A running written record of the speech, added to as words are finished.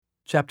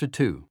Chapter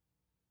 2.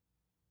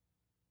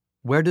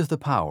 Where does the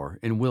power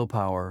in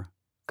willpower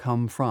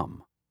come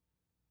from?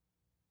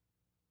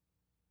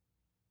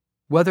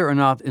 Whether or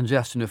not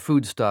ingestion of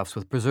foodstuffs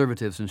with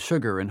preservatives and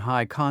sugar and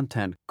high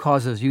content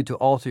causes you to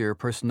alter your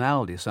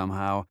personality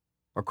somehow,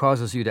 or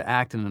causes you to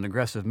act in an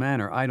aggressive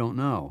manner, I don't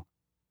know.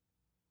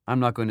 I'm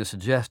not going to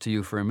suggest to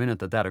you for a minute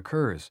that that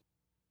occurs.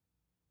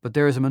 But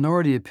there is a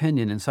minority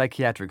opinion in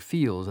psychiatric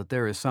fields that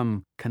there is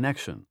some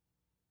connection.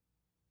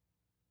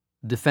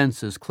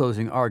 Defense's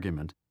closing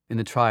argument in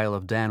the trial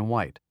of Dan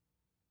White,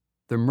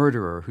 the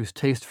murderer whose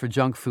taste for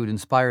junk food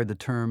inspired the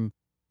term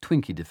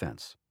Twinkie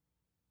defense.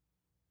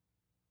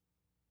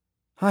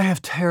 I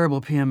have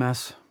terrible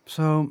PMS,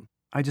 so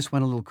I just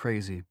went a little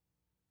crazy.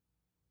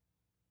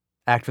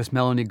 Actress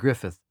Melanie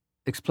Griffith,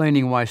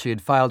 explaining why she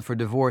had filed for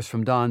divorce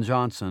from Don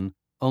Johnson,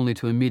 only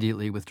to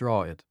immediately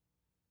withdraw it.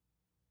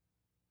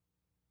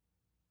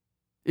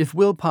 If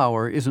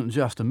willpower isn't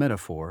just a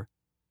metaphor,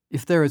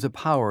 if there is a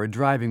power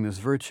driving this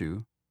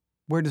virtue,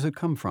 where does it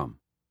come from?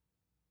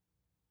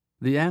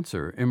 The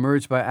answer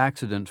emerged by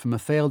accident from a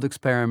failed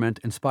experiment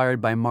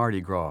inspired by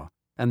Mardi Gras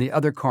and the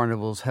other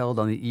carnivals held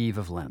on the eve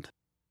of Lent.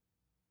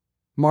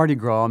 Mardi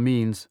Gras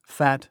means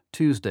Fat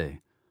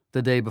Tuesday,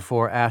 the day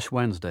before Ash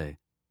Wednesday,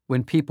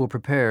 when people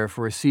prepare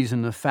for a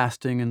season of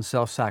fasting and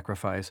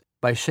self-sacrifice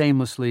by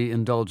shamelessly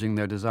indulging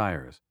their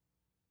desires.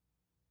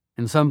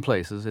 In some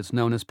places, it's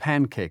known as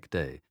Pancake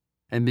Day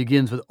and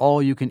begins with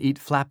all-you-can-eat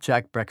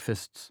flapjack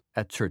breakfasts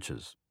at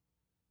churches.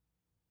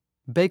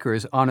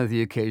 Bakers honor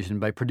the occasion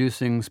by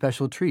producing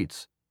special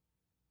treats.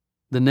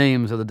 The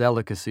names of the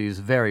delicacies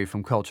vary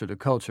from culture to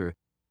culture,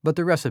 but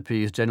the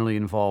recipes generally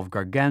involve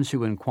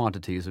gargantuan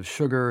quantities of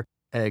sugar,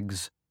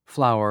 eggs,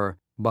 flour,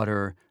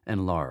 butter,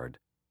 and lard.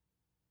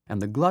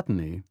 And the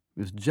gluttony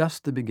is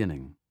just the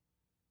beginning.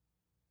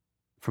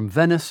 From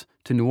Venice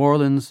to New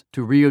Orleans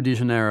to Rio de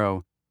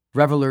Janeiro,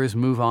 revelers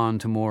move on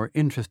to more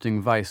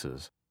interesting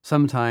vices,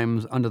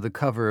 sometimes under the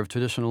cover of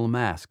traditional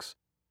masks,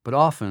 but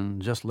often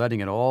just letting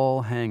it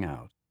all hang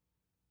out.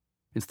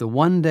 It's the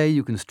one day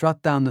you can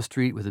strut down the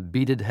street with a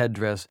beaded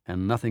headdress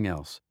and nothing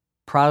else,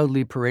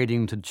 proudly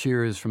parading to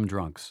cheers from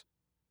drunks.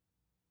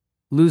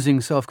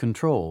 Losing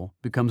self-control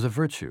becomes a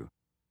virtue.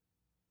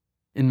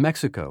 In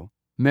Mexico,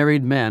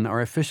 married men are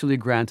officially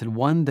granted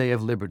 1 day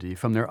of liberty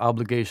from their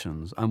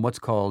obligations on what's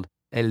called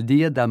El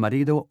Día del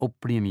Marido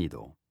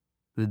Oprimido,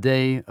 the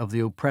day of the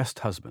oppressed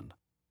husband.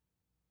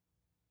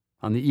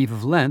 On the eve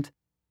of Lent,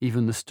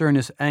 even the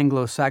sternest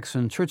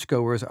Anglo-Saxon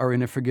churchgoers are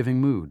in a forgiving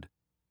mood.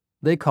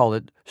 They call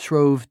it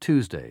Shrove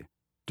Tuesday,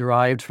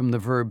 derived from the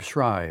verb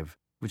shrive,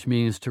 which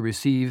means to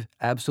receive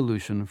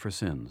absolution for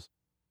sins.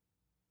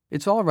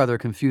 It's all rather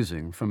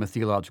confusing from a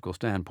theological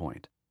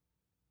standpoint.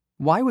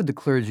 Why would the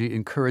clergy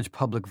encourage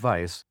public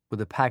vice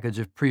with a package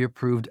of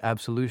pre-approved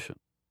absolution?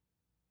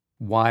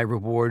 Why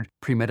reward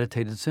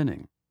premeditated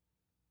sinning?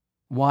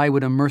 Why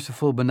would a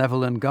merciful,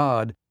 benevolent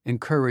God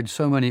encourage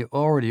so many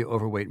already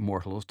overweight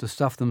mortals to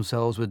stuff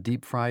themselves with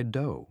deep-fried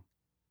dough?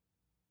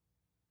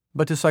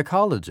 But to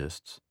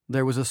psychologists,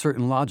 there was a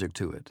certain logic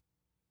to it.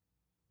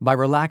 By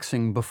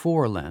relaxing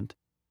before Lent,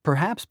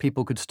 perhaps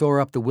people could store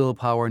up the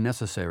willpower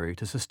necessary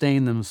to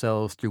sustain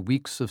themselves through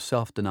weeks of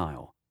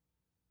self-denial.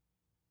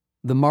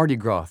 The Mardi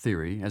Gras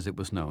theory, as it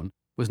was known,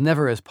 was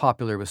never as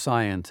popular with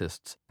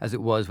scientists as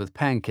it was with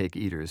pancake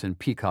eaters and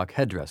peacock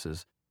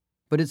headdresses,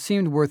 but it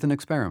seemed worth an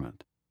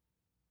experiment.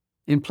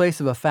 In place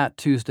of a Fat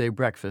Tuesday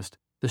breakfast,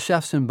 the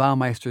chefs in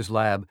Baumeister's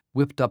lab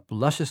whipped up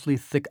lusciously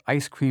thick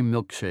ice cream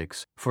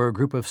milkshakes for a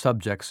group of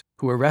subjects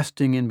who were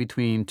resting in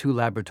between two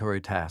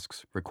laboratory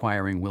tasks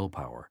requiring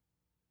willpower.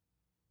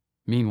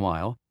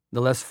 Meanwhile,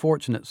 the less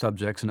fortunate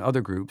subjects in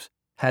other groups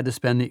had to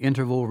spend the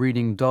interval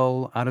reading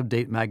dull,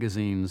 out-of-date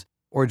magazines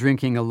or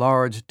drinking a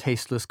large,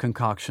 tasteless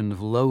concoction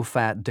of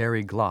low-fat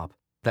dairy glop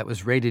that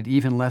was rated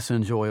even less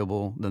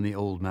enjoyable than the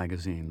old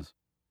magazines.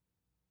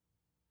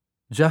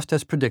 Just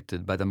as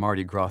predicted by the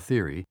Mardi Gras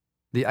theory,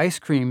 the ice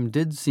cream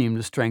did seem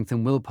to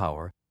strengthen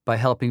willpower by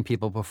helping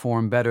people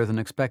perform better than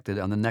expected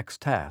on the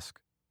next task.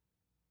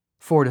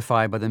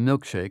 Fortified by the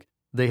milkshake,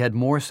 they had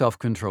more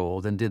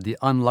self-control than did the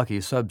unlucky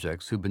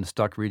subjects who'd been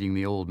stuck reading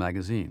the old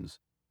magazines.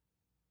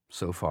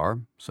 So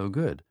far, so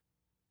good.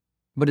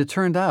 But it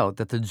turned out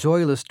that the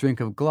joyless drink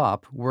of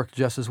glop worked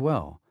just as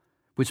well,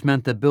 which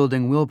meant that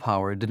building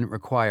willpower didn't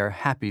require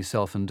happy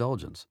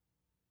self-indulgence.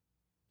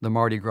 The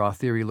Mardi Gras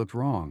theory looked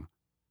wrong.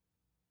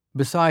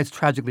 Besides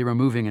tragically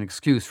removing an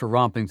excuse for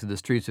romping through the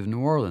streets of New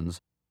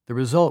Orleans, the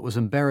result was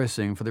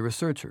embarrassing for the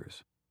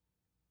researchers.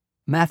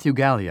 Matthew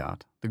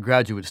Galliot, the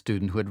graduate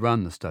student who had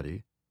run the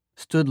study,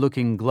 stood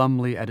looking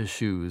glumly at his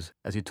shoes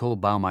as he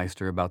told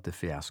Baumeister about the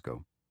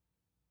fiasco.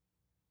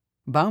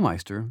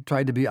 Baumeister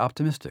tried to be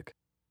optimistic.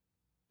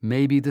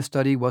 Maybe the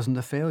study wasn't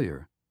a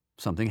failure.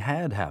 Something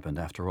had happened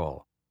after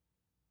all.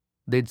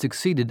 They'd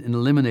succeeded in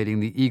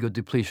eliminating the ego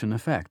depletion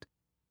effect.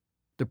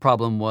 The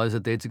problem was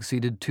that they'd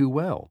succeeded too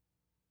well.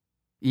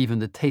 Even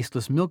the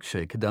tasteless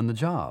milkshake had done the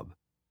job.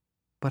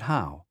 But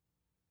how?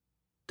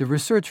 The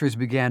researchers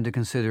began to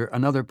consider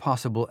another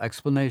possible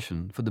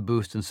explanation for the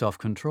boost in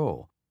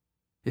self-control.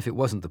 If it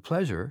wasn't the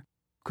pleasure,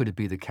 could it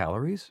be the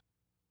calories?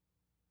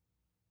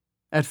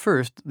 At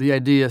first, the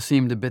idea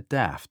seemed a bit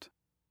daft.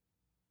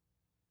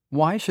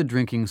 Why should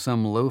drinking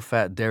some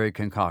low-fat dairy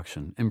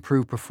concoction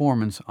improve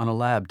performance on a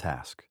lab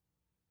task?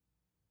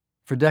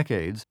 For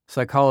decades,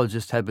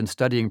 psychologists had been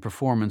studying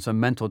performance on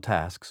mental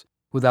tasks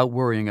without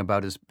worrying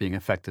about its being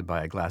affected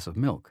by a glass of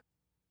milk.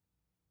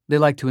 They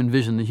liked to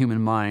envision the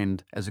human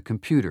mind as a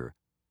computer,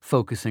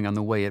 focusing on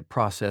the way it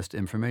processed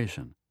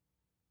information.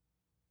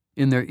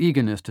 In their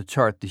eagerness to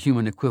chart the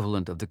human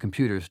equivalent of the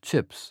computer's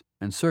chips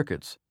and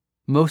circuits,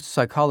 most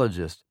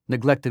psychologists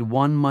neglected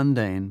one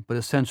mundane but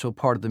essential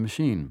part of the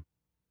machine: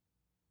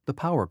 the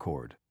power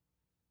cord.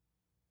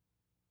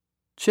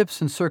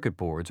 Chips and circuit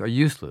boards are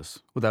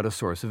useless without a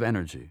source of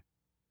energy.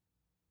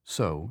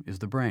 So is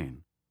the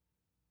brain.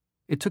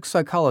 It took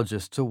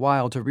psychologists a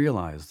while to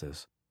realize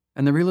this,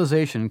 and the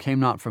realization came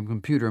not from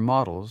computer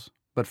models,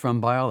 but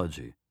from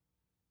biology.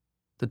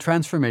 The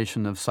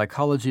transformation of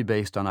psychology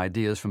based on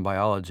ideas from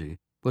biology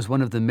was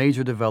one of the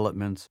major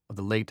developments of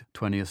the late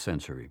 20th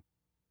century.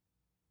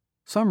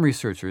 Some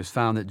researchers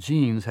found that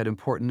genes had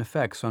important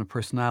effects on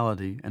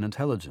personality and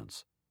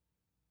intelligence.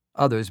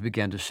 Others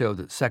began to show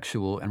that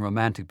sexual and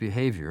romantic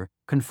behavior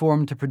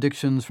conformed to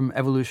predictions from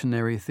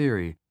evolutionary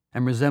theory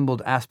and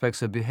resembled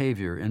aspects of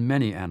behavior in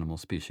many animal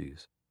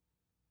species.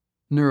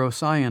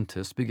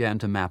 Neuroscientists began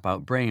to map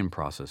out brain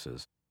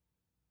processes.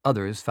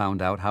 Others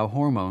found out how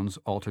hormones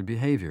altered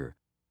behavior.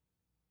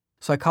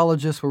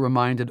 Psychologists were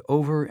reminded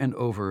over and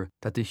over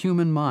that the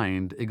human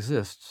mind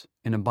exists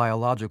in a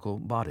biological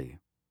body.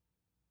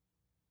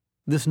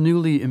 This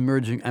newly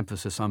emerging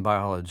emphasis on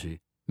biology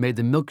made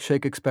the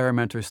milkshake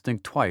experimenters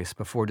think twice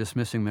before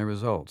dismissing their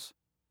results.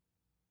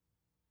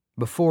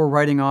 Before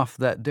writing off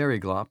that dairy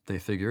glop, they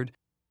figured,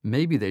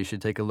 maybe they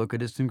should take a look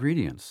at its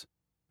ingredients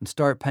and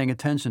start paying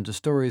attention to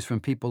stories from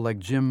people like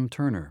Jim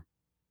Turner.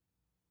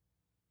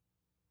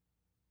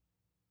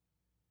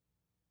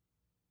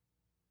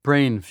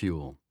 Brain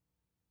fuel.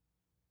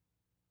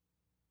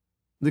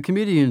 The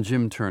comedian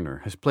Jim Turner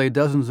has played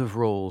dozens of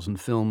roles in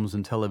films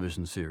and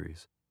television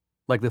series,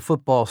 like the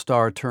football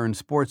star turned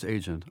sports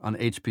agent on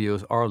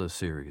HBO's Arliss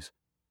series.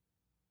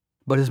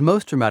 But his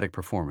most dramatic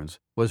performance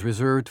was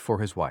reserved for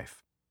his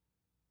wife.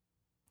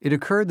 It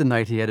occurred the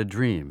night he had a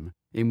dream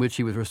in which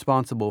he was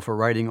responsible for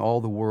righting all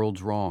the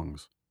world's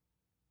wrongs.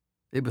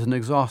 It was an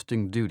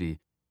exhausting duty,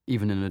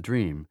 even in a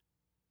dream,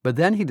 but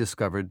then he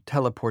discovered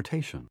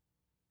teleportation.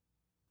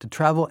 To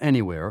travel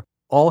anywhere,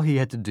 all he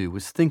had to do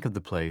was think of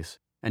the place,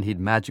 and he'd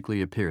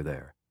magically appear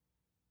there.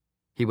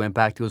 He went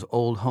back to his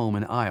old home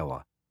in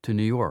Iowa, to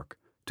New York,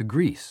 to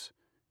Greece,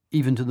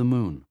 even to the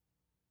moon.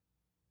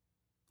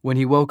 When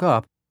he woke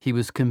up, he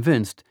was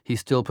convinced he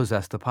still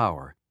possessed the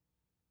power.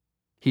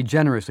 He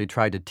generously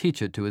tried to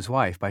teach it to his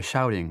wife by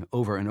shouting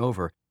over and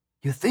over,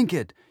 "You think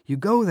it, you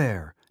go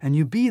there, and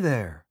you be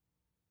there."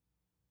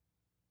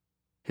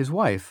 His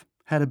wife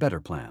had a better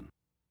plan.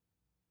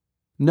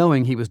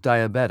 Knowing he was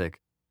diabetic,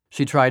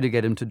 she tried to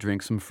get him to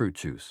drink some fruit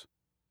juice.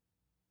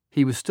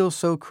 He was still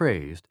so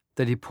crazed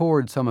that he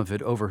poured some of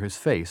it over his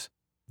face,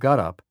 got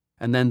up,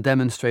 and then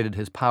demonstrated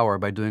his power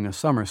by doing a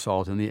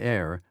somersault in the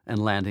air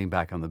and landing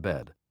back on the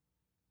bed.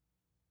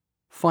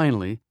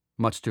 Finally,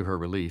 much to her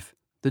relief,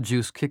 the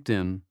juice kicked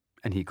in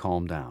and he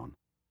calmed down.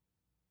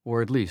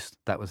 Or at least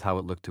that was how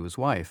it looked to his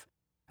wife,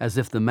 as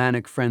if the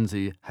manic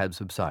frenzy had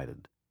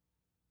subsided.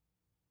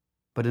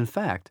 But in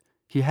fact,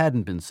 he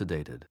hadn't been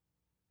sedated.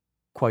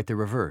 Quite the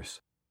reverse.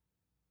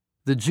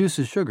 The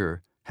juice's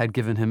sugar had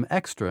given him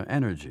extra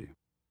energy.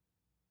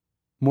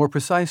 More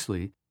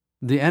precisely,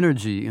 the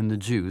energy in the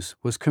juice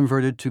was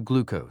converted to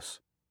glucose,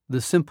 the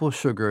simple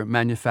sugar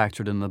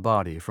manufactured in the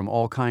body from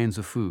all kinds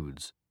of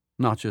foods,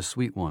 not just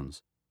sweet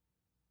ones.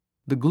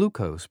 The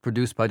glucose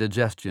produced by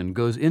digestion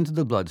goes into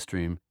the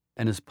bloodstream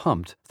and is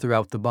pumped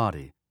throughout the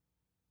body.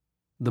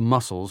 The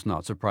muscles,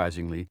 not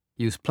surprisingly,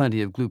 use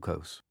plenty of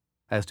glucose,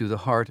 as do the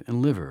heart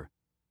and liver.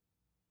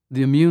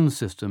 The immune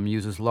system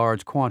uses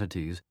large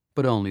quantities,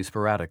 but only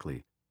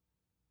sporadically.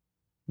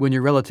 When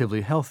you're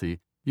relatively healthy,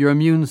 your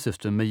immune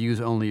system may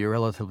use only a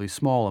relatively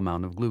small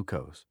amount of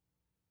glucose.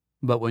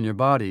 But when your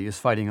body is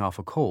fighting off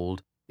a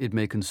cold, it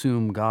may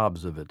consume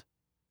gobs of it.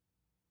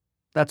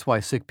 That's why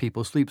sick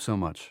people sleep so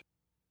much.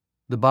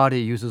 The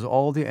body uses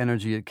all the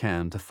energy it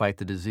can to fight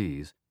the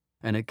disease,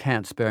 and it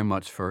can't spare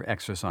much for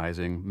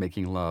exercising,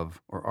 making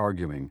love, or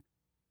arguing.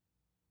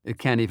 It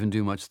can't even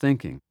do much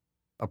thinking,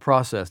 a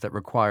process that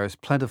requires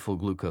plentiful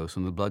glucose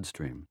in the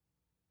bloodstream.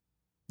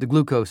 The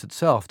glucose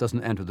itself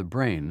doesn't enter the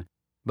brain,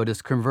 but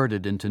is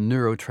converted into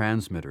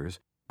neurotransmitters,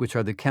 which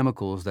are the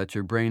chemicals that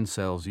your brain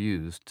cells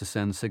use to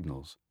send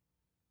signals.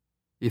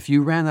 If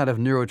you ran out of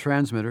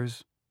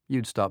neurotransmitters,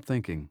 you'd stop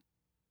thinking.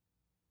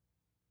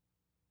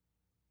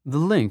 The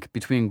link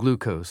between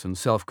glucose and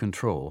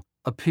self-control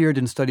appeared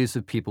in studies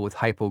of people with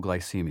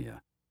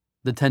hypoglycemia,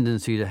 the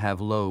tendency to have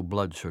low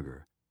blood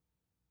sugar.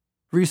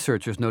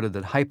 Researchers noted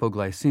that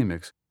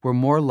hypoglycemics were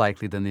more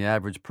likely than the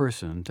average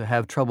person to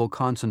have trouble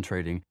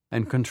concentrating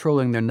and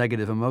controlling their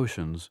negative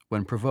emotions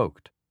when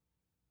provoked.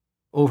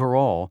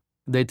 Overall,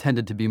 they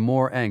tended to be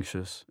more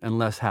anxious and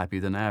less happy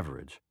than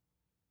average.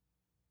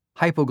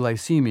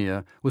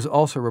 Hypoglycemia was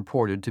also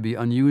reported to be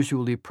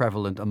unusually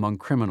prevalent among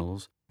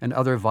criminals and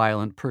other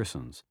violent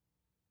persons,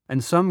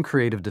 and some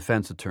creative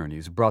defense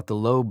attorneys brought the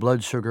low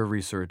blood sugar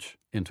research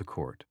into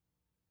court.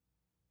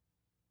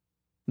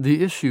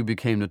 The issue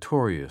became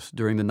notorious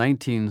during the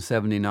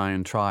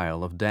 1979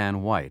 trial of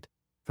Dan White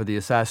for the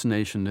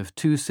assassination of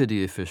two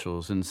city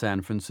officials in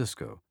San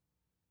Francisco,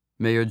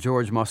 Mayor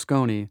George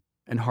Moscone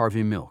and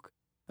Harvey Milk,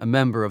 a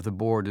member of the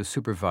Board of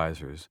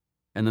Supervisors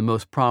and the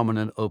most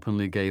prominent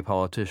openly gay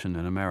politician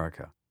in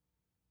America.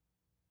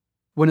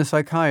 When a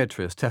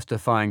psychiatrist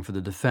testifying for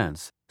the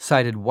defense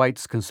cited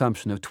White's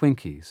consumption of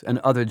Twinkies and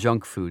other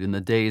junk food in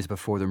the days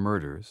before the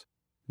murders,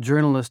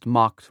 journalists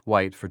mocked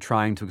White for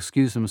trying to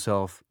excuse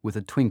himself with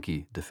a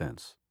Twinkie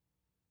defense.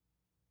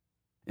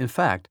 In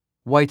fact,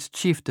 White's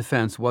chief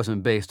defense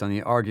wasn't based on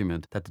the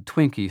argument that the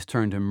Twinkies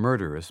turned him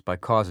murderous by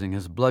causing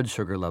his blood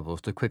sugar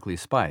levels to quickly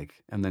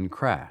spike and then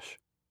crash.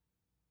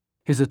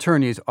 His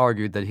attorneys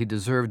argued that he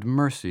deserved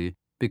mercy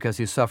because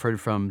he suffered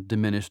from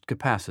diminished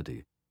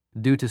capacity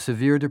due to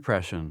severe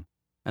depression,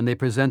 and they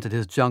presented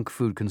his junk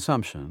food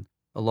consumption,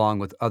 along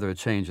with other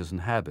changes in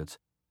habits,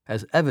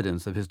 as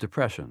evidence of his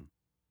depression,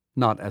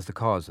 not as the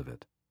cause of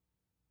it.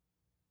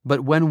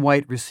 But when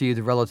White received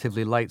a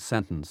relatively light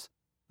sentence,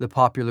 the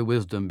popular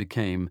wisdom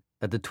became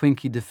that the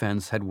Twinkie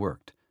defense had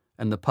worked,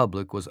 and the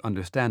public was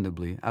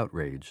understandably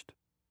outraged.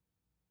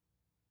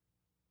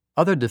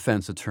 Other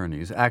defense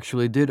attorneys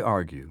actually did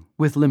argue,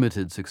 with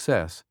limited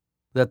success,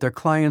 that their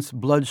clients'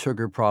 blood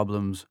sugar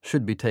problems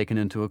should be taken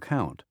into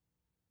account.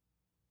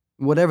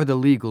 Whatever the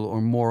legal or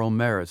moral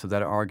merits of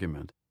that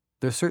argument,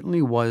 there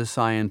certainly was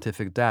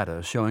scientific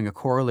data showing a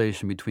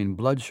correlation between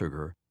blood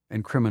sugar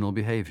and criminal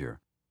behavior.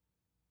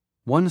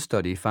 One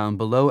study found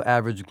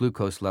below-average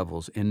glucose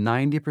levels in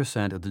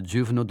 90% of the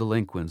juvenile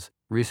delinquents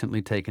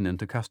recently taken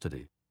into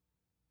custody.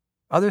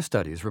 Other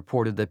studies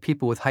reported that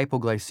people with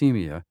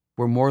hypoglycemia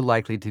were more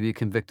likely to be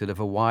convicted of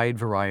a wide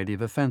variety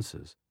of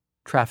offenses: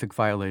 traffic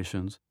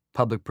violations,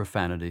 public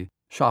profanity,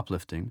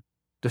 shoplifting,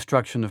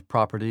 destruction of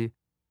property,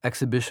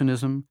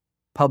 exhibitionism,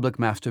 public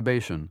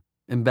masturbation,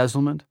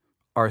 embezzlement,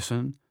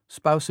 arson,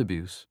 spouse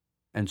abuse,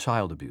 and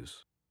child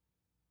abuse.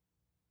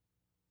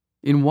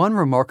 In one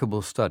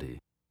remarkable study,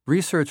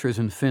 researchers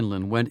in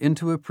Finland went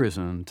into a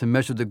prison to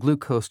measure the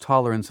glucose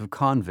tolerance of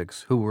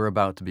convicts who were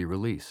about to be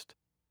released.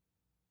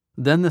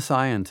 Then the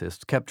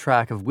scientists kept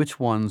track of which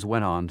ones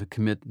went on to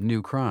commit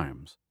new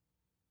crimes.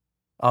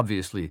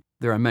 Obviously,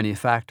 there are many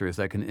factors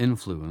that can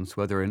influence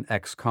whether an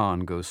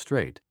ex-con goes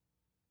straight: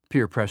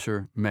 peer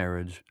pressure,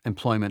 marriage,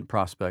 employment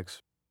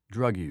prospects,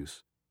 drug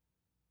use.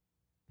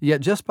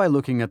 Yet just by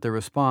looking at the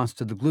response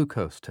to the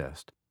glucose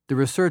test, the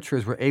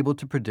researchers were able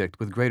to predict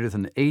with greater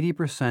than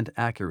 80%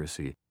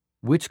 accuracy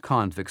which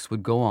convicts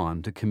would go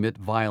on to commit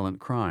violent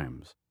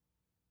crimes.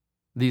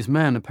 These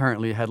men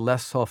apparently had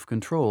less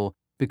self-control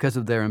because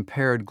of their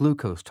impaired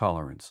glucose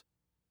tolerance,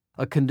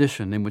 a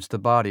condition in which the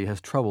body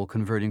has trouble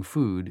converting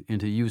food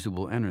into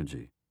usable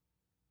energy.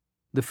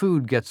 The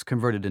food gets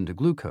converted into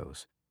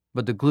glucose,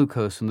 but the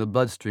glucose in the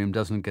bloodstream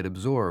doesn't get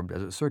absorbed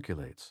as it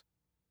circulates.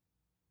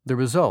 The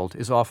result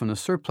is often a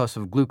surplus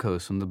of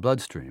glucose in the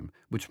bloodstream,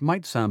 which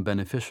might sound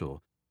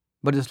beneficial,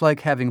 but it's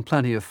like having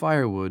plenty of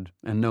firewood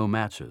and no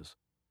matches.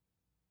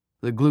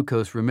 The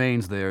glucose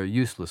remains there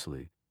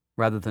uselessly,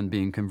 rather than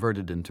being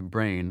converted into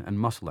brain and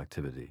muscle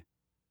activity.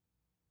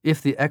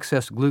 If the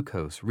excess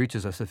glucose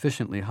reaches a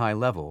sufficiently high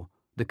level,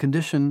 the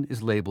condition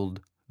is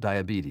labeled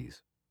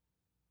diabetes.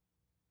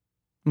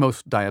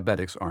 Most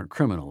diabetics aren't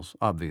criminals,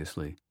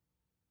 obviously.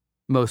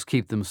 Most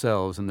keep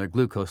themselves and their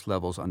glucose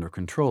levels under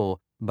control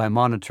by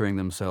monitoring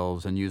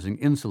themselves and using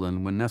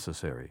insulin when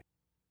necessary.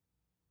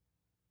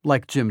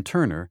 Like Jim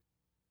Turner,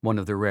 one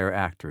of the rare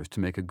actors to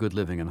make a good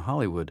living in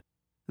Hollywood,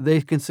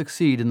 they can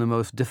succeed in the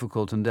most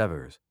difficult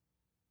endeavors.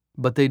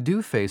 But they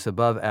do face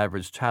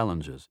above-average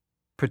challenges,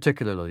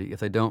 particularly if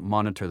they don't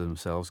monitor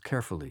themselves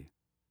carefully.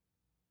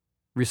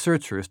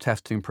 Researchers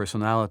testing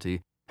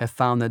personality have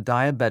found that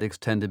diabetics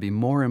tend to be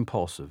more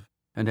impulsive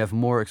and have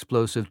more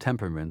explosive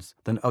temperaments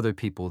than other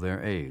people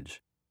their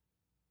age.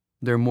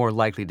 They're more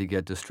likely to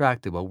get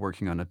distracted while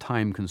working on a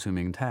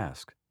time-consuming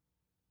task.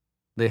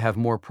 They have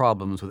more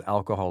problems with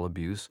alcohol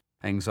abuse,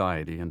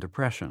 anxiety, and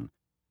depression.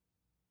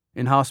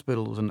 In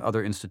hospitals and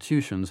other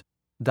institutions,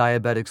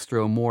 diabetics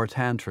throw more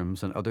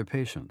tantrums than other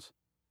patients.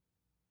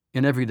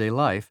 In everyday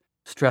life,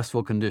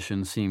 stressful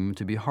conditions seem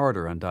to be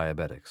harder on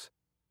diabetics.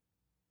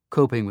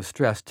 Coping with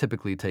stress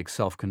typically takes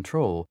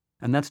self-control,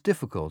 and that's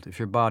difficult if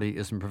your body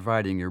isn't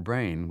providing your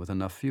brain with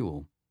enough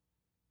fuel.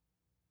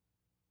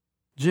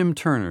 Jim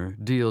Turner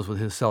deals with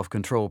his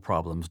self-control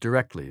problems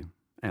directly,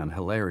 and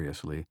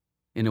hilariously,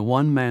 in a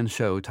one-man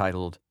show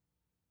titled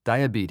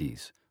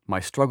Diabetes: My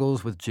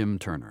Struggles with Jim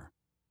Turner.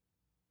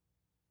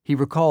 He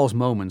recalls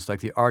moments like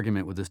the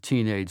argument with his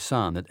teenage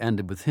son that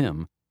ended with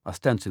him,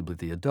 ostensibly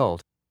the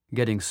adult,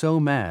 getting so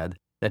mad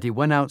that he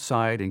went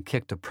outside and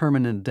kicked a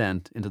permanent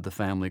dent into the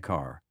family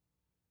car.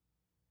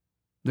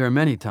 There are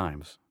many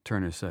times,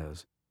 Turner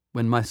says,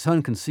 when my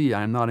son can see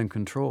I am not in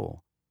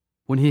control,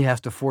 when he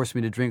has to force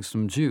me to drink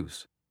some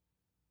juice,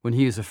 when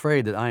he is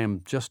afraid that I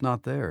am just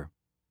not there.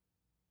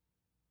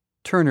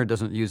 Turner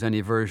doesn't use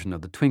any version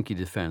of the Twinkie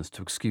defense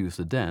to excuse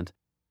the dent,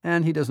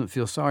 and he doesn't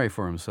feel sorry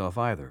for himself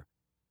either.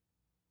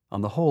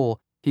 On the whole,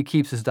 he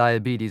keeps his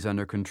diabetes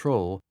under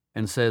control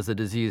and says the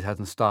disease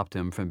hasn't stopped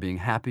him from being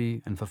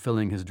happy and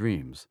fulfilling his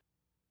dreams,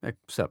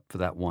 except for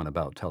that one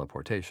about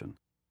teleportation.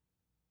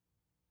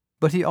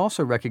 But he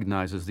also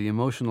recognizes the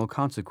emotional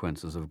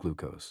consequences of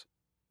glucose.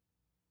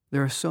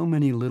 There are so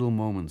many little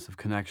moments of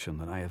connection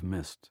that I have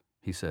missed,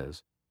 he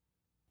says.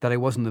 That I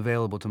wasn't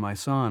available to my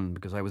son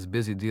because I was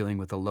busy dealing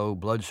with a low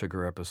blood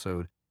sugar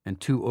episode and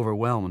too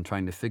overwhelmed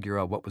trying to figure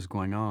out what was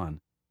going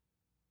on.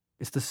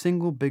 It's the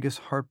single biggest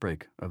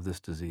heartbreak of this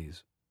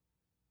disease.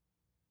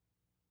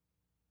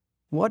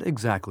 What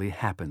exactly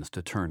happens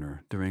to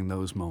Turner during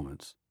those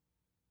moments?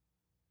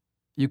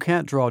 You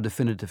can't draw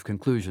definitive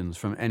conclusions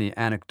from any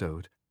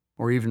anecdote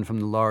or even from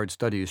the large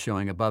studies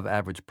showing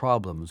above-average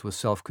problems with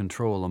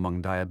self-control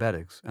among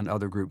diabetics and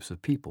other groups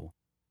of people.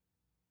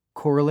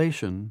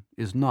 Correlation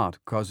is not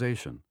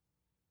causation.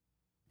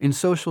 In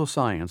social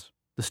science,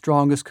 the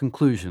strongest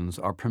conclusions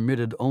are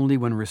permitted only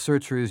when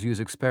researchers use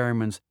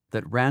experiments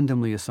that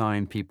randomly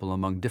assign people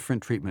among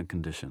different treatment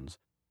conditions,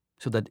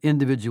 so that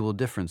individual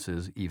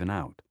differences even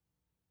out.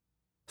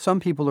 Some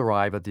people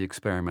arrive at the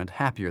experiment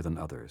happier than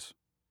others,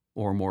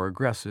 or more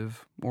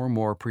aggressive, or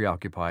more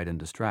preoccupied and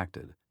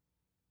distracted.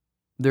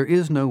 There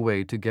is no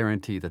way to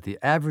guarantee that the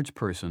average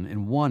person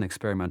in one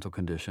experimental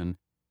condition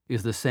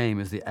is the same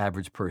as the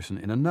average person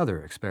in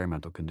another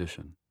experimental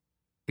condition,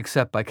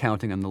 except by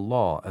counting on the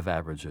law of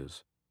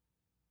averages.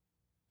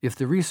 If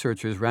the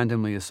researchers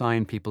randomly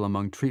assign people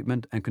among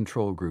treatment and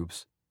control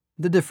groups,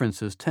 the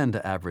differences tend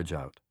to average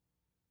out.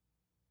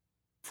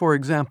 For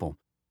example,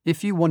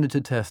 if you wanted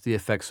to test the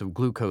effects of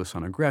glucose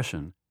on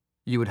aggression,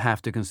 you would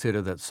have to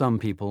consider that some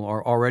people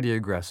are already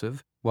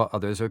aggressive while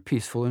others are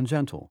peaceful and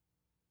gentle.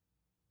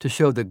 To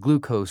show that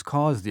glucose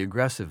caused the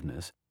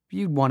aggressiveness,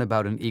 you'd want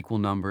about an equal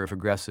number of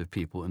aggressive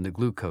people in the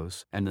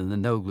glucose and in the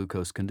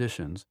no-glucose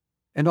conditions,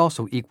 and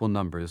also equal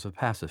numbers of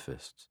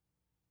pacifists.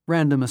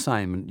 Random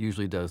assignment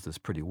usually does this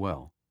pretty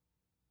well.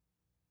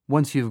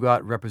 Once you've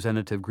got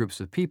representative groups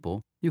of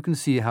people, you can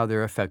see how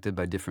they're affected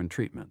by different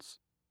treatments.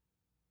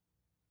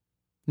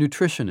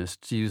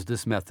 Nutritionists use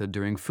this method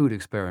during food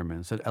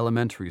experiments at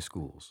elementary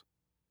schools.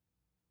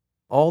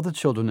 All the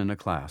children in a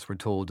class were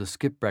told to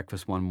skip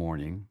breakfast one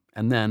morning,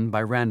 and then,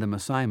 by random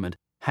assignment,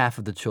 half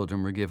of the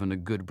children were given a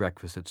good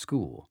breakfast at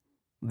school.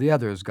 The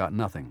others got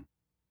nothing.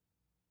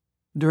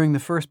 During the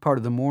first part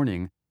of the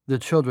morning, the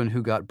children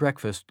who got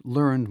breakfast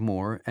learned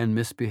more and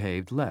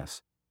misbehaved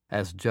less,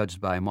 as judged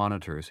by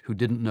monitors who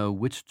didn't know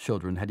which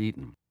children had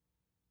eaten.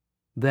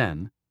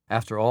 Then,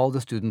 after all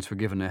the students were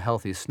given a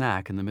healthy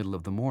snack in the middle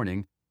of the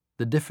morning,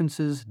 the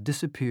differences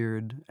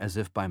disappeared as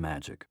if by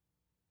magic.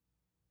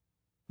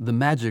 The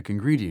magic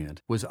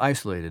ingredient was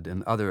isolated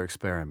in other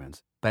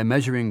experiments by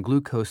measuring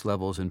glucose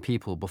levels in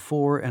people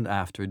before and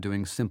after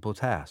doing simple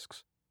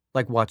tasks,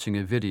 like watching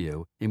a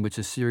video in which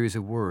a series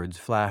of words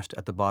flashed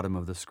at the bottom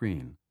of the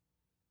screen.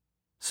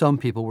 Some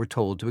people were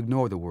told to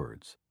ignore the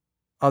words.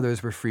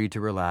 Others were free to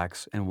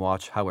relax and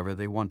watch however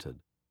they wanted.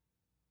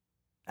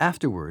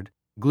 Afterward,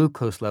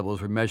 glucose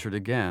levels were measured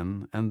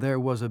again, and there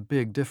was a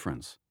big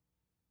difference.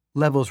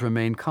 Levels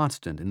remained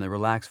constant in the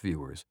relaxed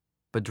viewers,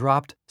 but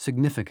dropped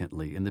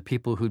significantly in the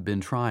people who'd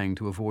been trying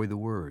to avoid the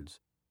words.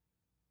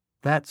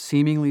 That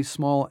seemingly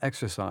small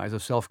exercise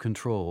of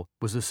self-control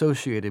was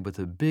associated with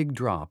a big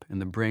drop in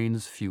the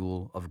brain's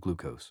fuel of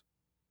glucose.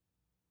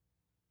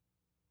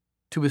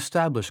 To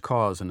establish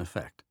cause and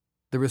effect,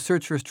 the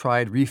researchers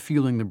tried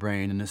refueling the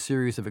brain in a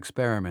series of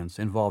experiments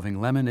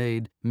involving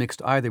lemonade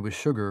mixed either with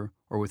sugar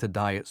or with a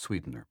diet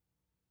sweetener.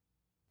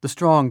 The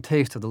strong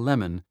taste of the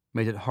lemon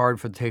made it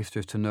hard for the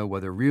tasters to know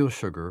whether real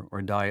sugar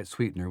or diet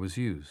sweetener was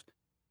used.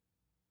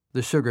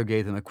 The sugar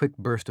gave them a quick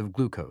burst of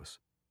glucose,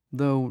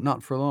 though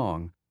not for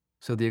long,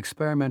 so the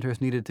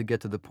experimenters needed to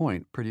get to the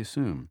point pretty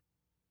soon.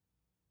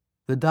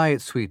 The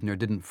diet sweetener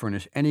didn't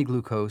furnish any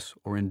glucose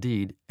or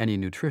indeed any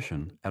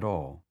nutrition at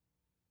all.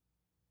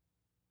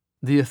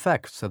 The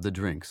effects of the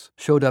drinks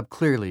showed up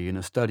clearly in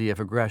a study of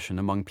aggression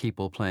among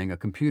people playing a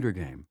computer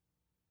game.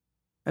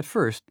 At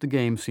first, the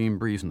game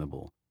seemed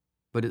reasonable,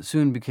 but it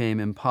soon became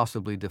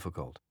impossibly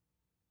difficult.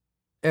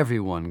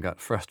 Everyone got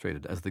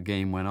frustrated as the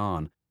game went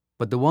on,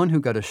 but the one who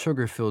got a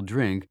sugar-filled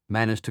drink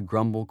managed to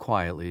grumble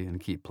quietly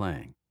and keep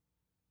playing.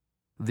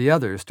 The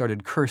others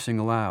started cursing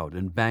aloud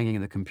and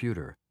banging the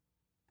computer,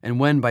 and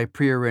when by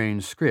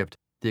prearranged script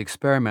the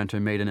experimenter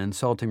made an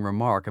insulting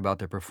remark about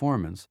their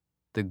performance,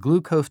 the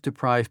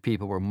glucose-deprived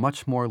people were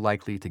much more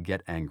likely to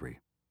get angry.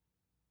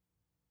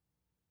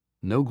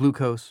 No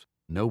glucose,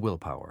 no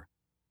willpower.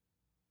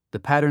 The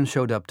pattern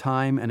showed up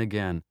time and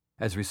again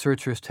as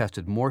researchers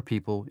tested more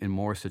people in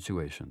more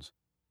situations.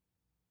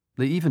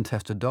 They even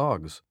tested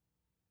dogs.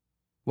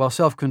 While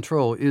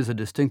self-control is a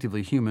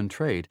distinctively human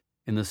trait,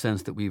 in the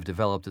sense that we've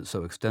developed it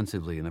so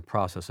extensively in the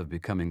process of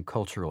becoming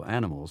cultural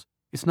animals,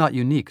 it's not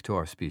unique to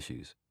our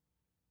species.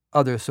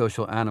 Other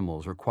social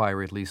animals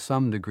require at least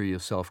some degree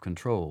of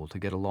self-control to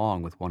get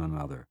along with one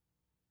another.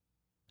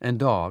 And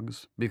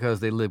dogs, because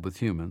they live with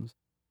humans,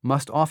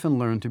 must often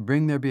learn to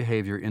bring their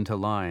behavior into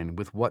line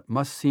with what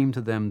must seem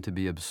to them to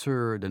be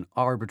absurd and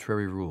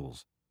arbitrary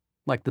rules,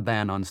 like the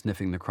ban on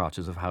sniffing the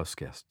crotches of house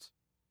guests,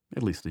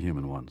 at least the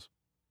human ones.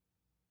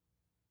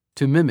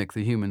 To mimic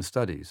the human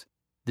studies,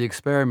 the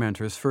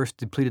experimenters first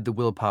depleted the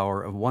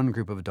willpower of one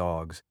group of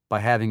dogs by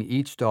having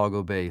each dog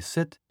obey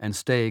sit and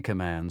stay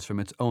commands from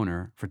its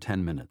owner for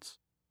 10 minutes.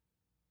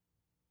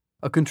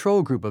 A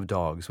control group of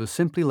dogs was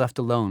simply left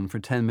alone for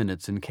 10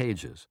 minutes in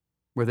cages,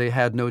 where they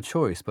had no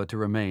choice but to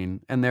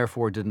remain and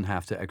therefore didn't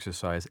have to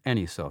exercise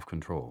any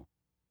self-control.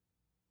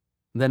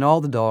 Then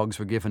all the dogs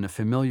were given a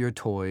familiar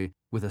toy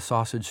with a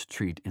sausage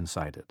treat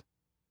inside it.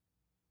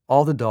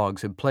 All the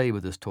dogs had played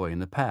with this toy in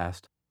the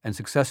past and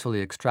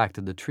successfully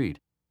extracted the treat,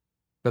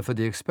 but for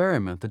the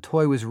experiment the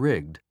toy was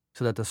rigged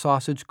so that the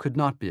sausage could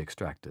not be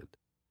extracted.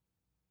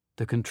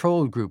 The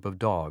controlled group of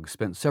dogs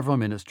spent several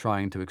minutes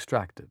trying to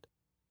extract it,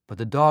 but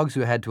the dogs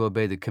who had to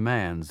obey the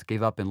commands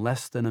gave up in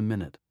less than a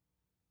minute.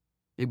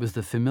 It was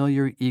the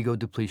familiar ego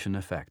depletion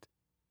effect,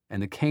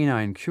 and the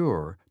canine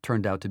cure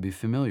turned out to be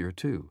familiar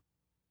too.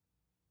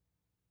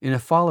 In a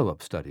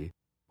follow-up study,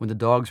 when the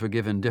dogs were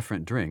given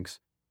different drinks,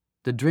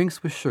 the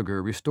drinks with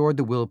sugar restored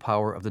the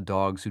willpower of the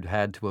dogs who'd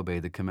had to obey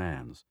the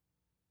commands.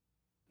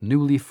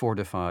 Newly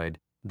fortified,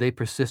 they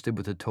persisted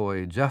with the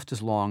toy just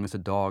as long as the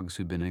dogs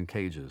who'd been in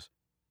cages.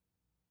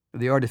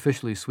 The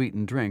artificially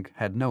sweetened drink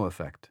had no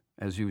effect,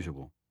 as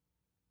usual.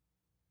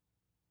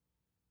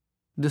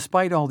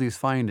 Despite all these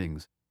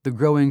findings, the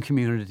growing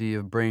community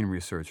of brain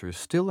researchers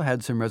still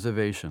had some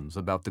reservations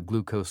about the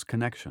glucose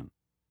connection.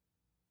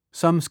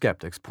 Some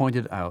skeptics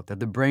pointed out that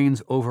the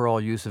brain's overall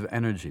use of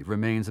energy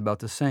remains about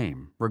the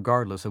same,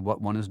 regardless of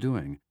what one is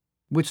doing,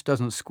 which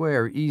doesn't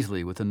square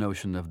easily with the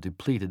notion of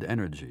depleted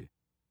energy.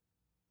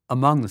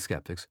 Among the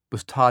skeptics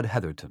was Todd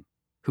Heatherton,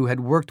 who had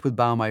worked with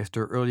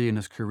Baumeister early in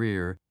his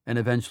career and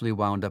eventually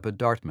wound up at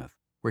Dartmouth,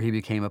 where he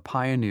became a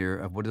pioneer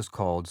of what is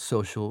called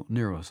social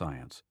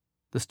neuroscience,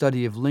 the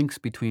study of links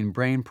between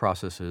brain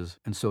processes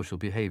and social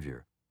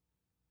behavior.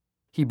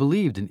 He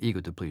believed in ego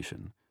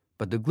depletion,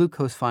 but the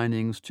glucose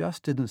findings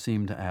just didn't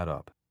seem to add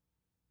up.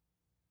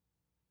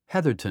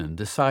 Heatherton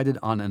decided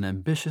on an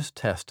ambitious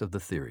test of the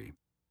theory.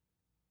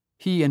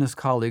 He and his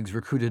colleagues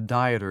recruited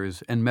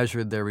dieters and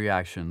measured their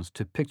reactions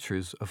to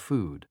pictures of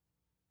food.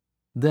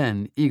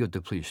 Then ego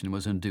depletion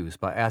was induced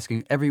by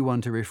asking everyone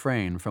to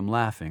refrain from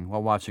laughing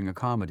while watching a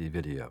comedy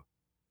video.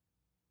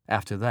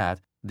 After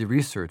that, the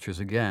researchers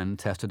again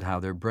tested how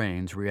their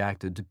brains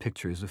reacted to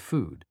pictures of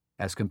food,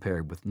 as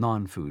compared with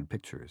non-food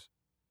pictures.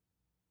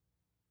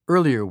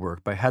 Earlier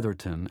work by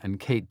Heatherton and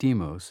Kate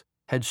Demos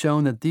had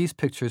shown that these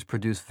pictures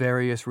produce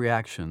various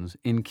reactions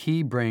in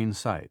key brain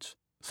sites,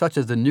 such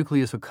as the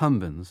nucleus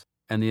accumbens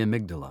and the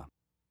amygdala.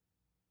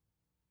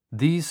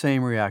 These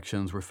same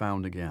reactions were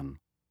found again.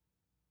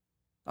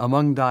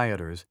 Among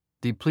dieters,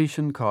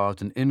 depletion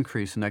caused an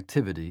increase in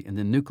activity in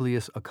the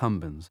nucleus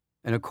accumbens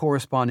and a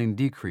corresponding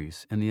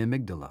decrease in the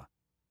amygdala.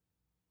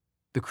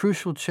 The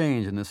crucial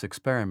change in this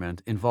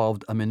experiment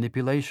involved a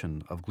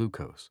manipulation of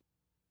glucose.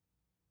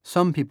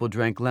 Some people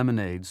drank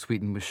lemonade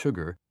sweetened with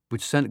sugar,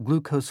 which sent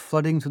glucose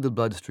flooding through the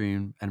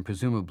bloodstream and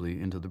presumably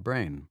into the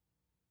brain.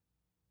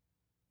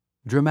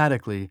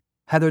 Dramatically,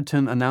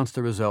 Heatherton announced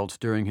the results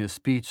during his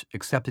speech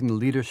accepting the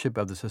leadership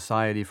of the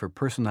Society for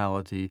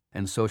Personality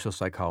and Social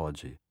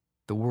Psychology,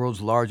 the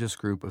world's largest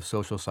group of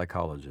social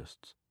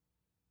psychologists.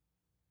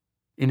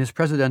 In his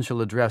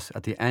presidential address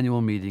at the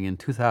annual meeting in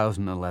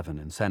 2011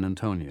 in San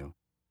Antonio,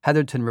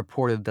 Heatherton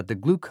reported that the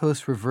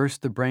glucose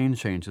reversed the brain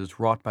changes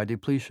wrought by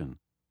depletion,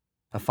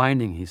 a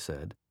finding, he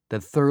said,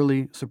 that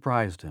thoroughly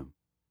surprised him.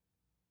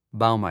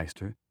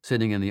 Baumeister,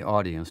 sitting in the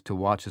audience to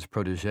watch his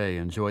protégé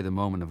enjoy the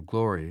moment of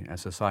glory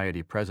as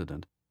society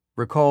president,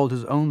 recalled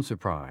his own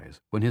surprise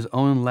when his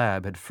own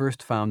lab had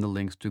first found the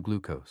links to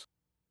glucose.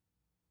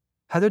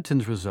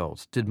 Heatherton's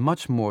results did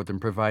much more than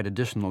provide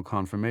additional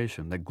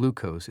confirmation that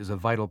glucose is a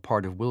vital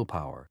part of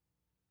willpower.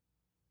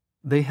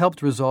 They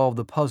helped resolve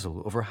the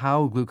puzzle over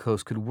how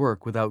glucose could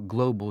work without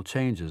global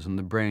changes in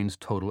the brain's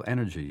total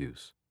energy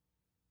use.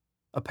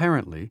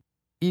 Apparently,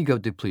 ego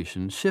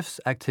depletion shifts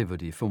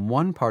activity from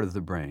one part of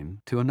the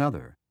brain to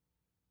another.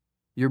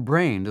 Your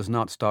brain does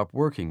not stop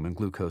working when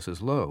glucose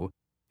is low.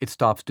 It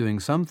stops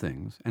doing some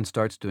things and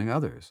starts doing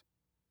others.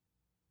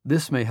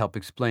 This may help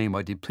explain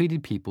why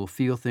depleted people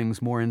feel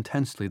things more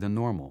intensely than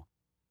normal.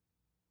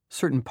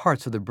 Certain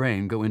parts of the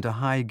brain go into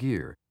high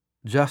gear,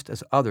 just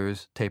as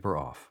others taper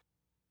off.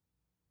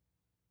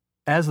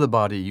 As the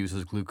body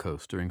uses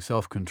glucose during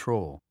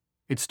self-control,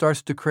 it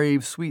starts to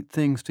crave sweet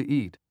things to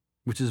eat,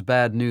 which is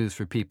bad news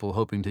for people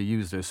hoping to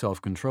use their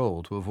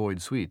self-control to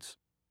avoid sweets.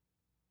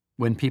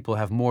 When people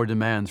have more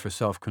demands for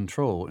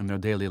self-control in their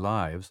daily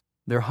lives,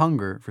 their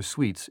hunger for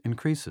sweets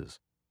increases.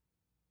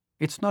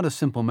 It's not a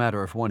simple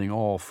matter of wanting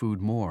all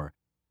food more.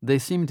 They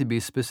seem to be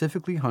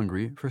specifically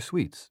hungry for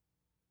sweets.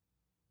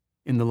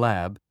 In the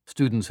lab,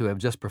 students who have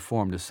just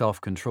performed a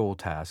self-control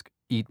task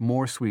eat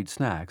more sweet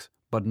snacks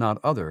but not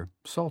other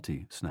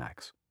salty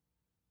snacks.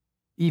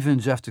 Even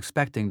just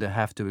expecting to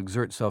have to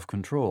exert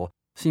self-control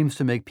seems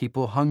to make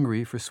people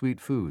hungry for sweet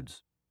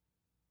foods.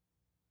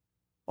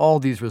 All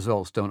these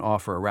results don't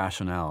offer a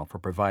rationale for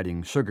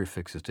providing sugar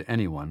fixes to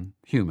anyone,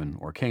 human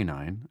or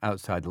canine,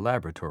 outside the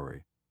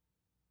laboratory.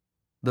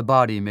 The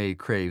body may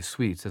crave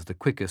sweets as the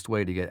quickest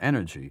way to get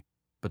energy,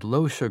 but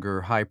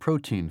low-sugar,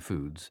 high-protein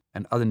foods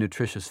and other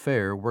nutritious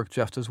fare work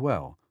just as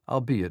well,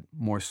 albeit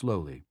more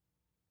slowly.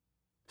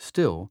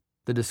 Still,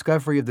 the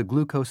discovery of the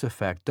glucose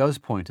effect does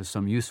point to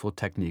some useful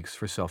techniques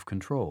for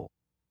self-control.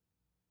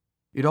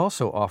 It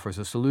also offers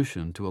a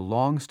solution to a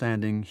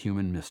long-standing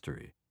human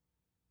mystery.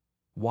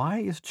 Why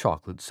is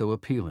chocolate so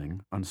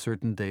appealing on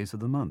certain days of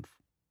the month?